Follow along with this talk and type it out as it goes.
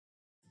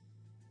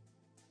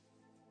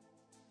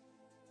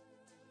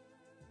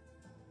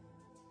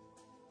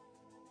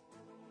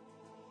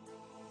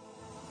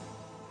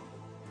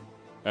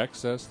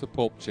Access the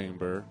pulp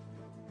chamber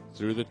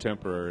through the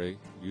temporary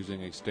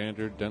using a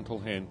standard dental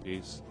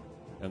handpiece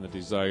and the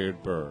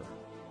desired burr.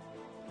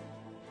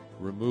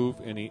 Remove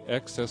any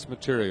excess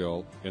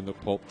material in the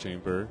pulp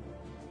chamber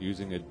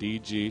using a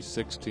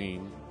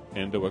DG16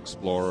 Endo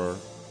Explorer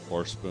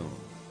or spoon.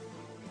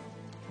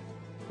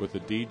 With the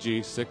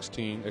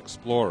DG16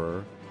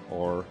 Explorer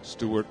or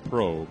Stewart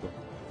probe,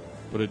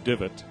 put a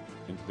divot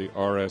into the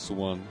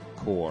RS1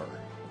 core.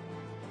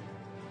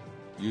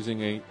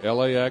 Using a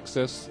LA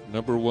Access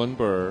number 1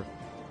 burr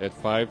at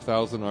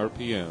 5,000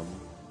 RPM,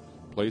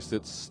 place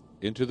it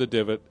into the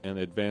divot and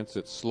advance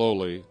it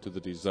slowly to the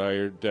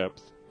desired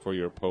depth for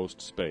your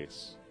post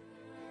space.